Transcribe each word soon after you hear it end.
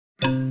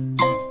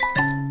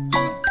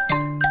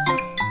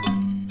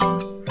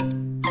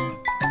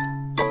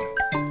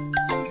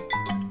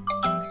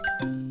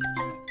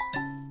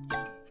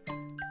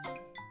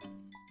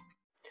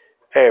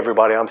Hey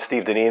everybody, I'm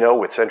Steve Danino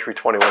with Century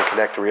 21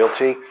 Connect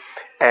Realty,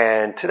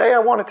 and today I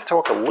wanted to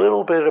talk a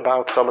little bit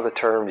about some of the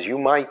terms you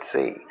might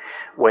see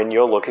when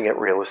you're looking at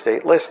real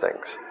estate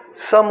listings.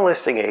 Some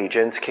listing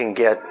agents can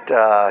get,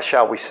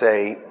 shall we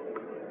say,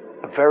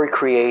 very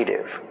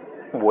creative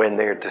when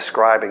they're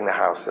describing the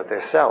house that they're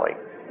selling.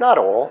 Not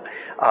all,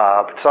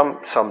 but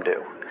some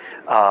do.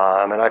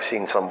 And I've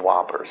seen some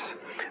whoppers.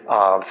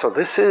 So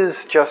this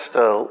is just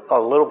a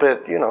little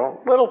bit,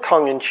 little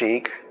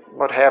tongue-in-cheek,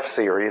 but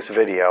half-serious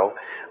video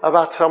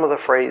about some of the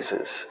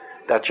phrases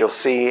that you'll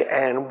see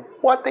and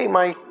what they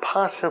might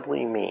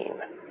possibly mean.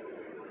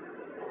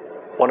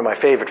 One of my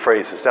favorite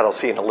phrases that I'll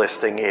see in a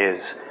listing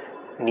is,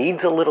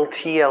 needs a little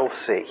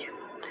TLC.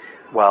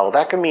 Well,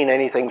 that can mean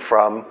anything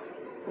from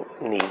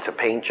needs a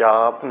paint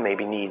job,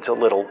 maybe needs a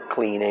little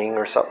cleaning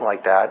or something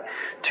like that,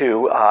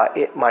 to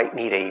it might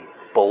need a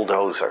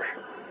bulldozer.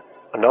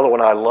 Another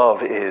one I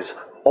love is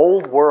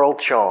old world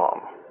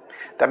charm.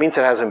 That means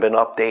it hasn't been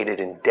updated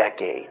in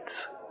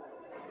decades.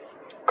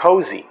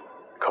 Cozy.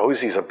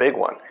 Cozy's a big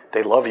one.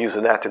 They love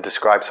using that to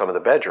describe some of the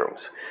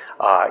bedrooms.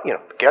 The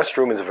guest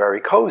room is very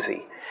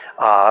cozy.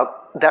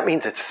 That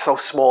means it's so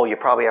small you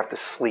probably have to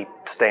sleep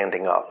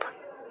standing up.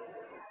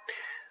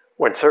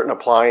 When certain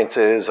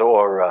appliances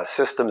or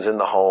systems in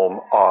the home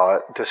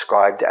are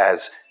described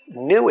as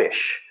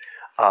newish,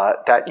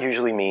 that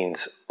usually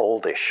means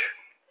oldish.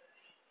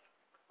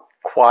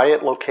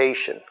 Quiet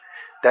location.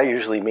 That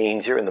usually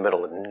means you're in the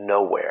middle of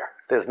nowhere.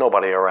 There's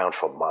nobody around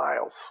for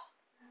miles.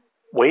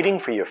 Waiting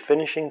for your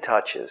finishing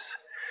touches.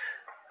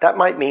 That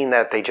might mean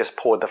that they just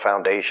poured the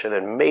foundation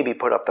and maybe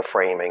put up the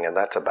framing, and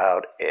that's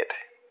about it.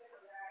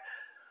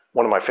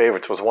 One of my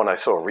favorites was one I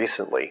saw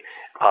recently.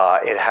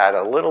 It had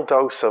a little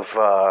dose of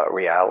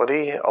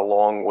reality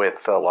along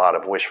with a lot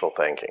of wishful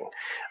thinking.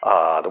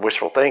 The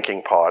wishful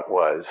thinking part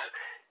was,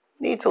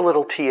 needs a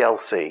little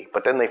TLC,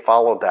 but then they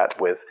followed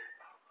that with,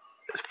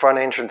 front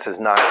entrance is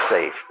not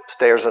safe.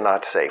 Stairs are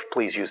not safe.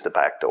 Please use the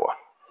back door.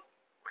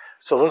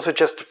 So those are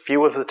just a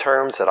few of the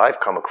terms that I've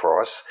come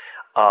across.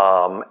 There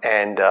are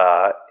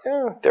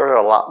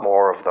a lot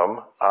more of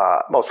them.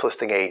 Most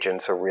listing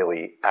agents are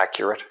really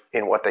accurate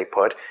in what they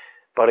put.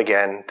 But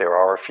again, there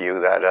are a few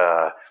that,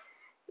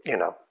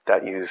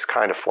 that use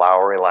kind of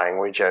flowery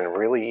language and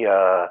really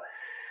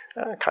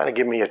kind of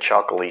give me a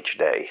chuckle each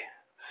day.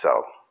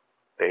 So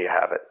there you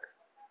have it.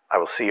 I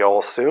will see you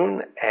all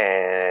soon,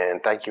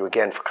 and thank you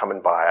again for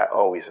coming by. I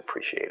always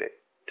appreciate it.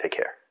 Take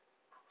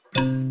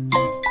care.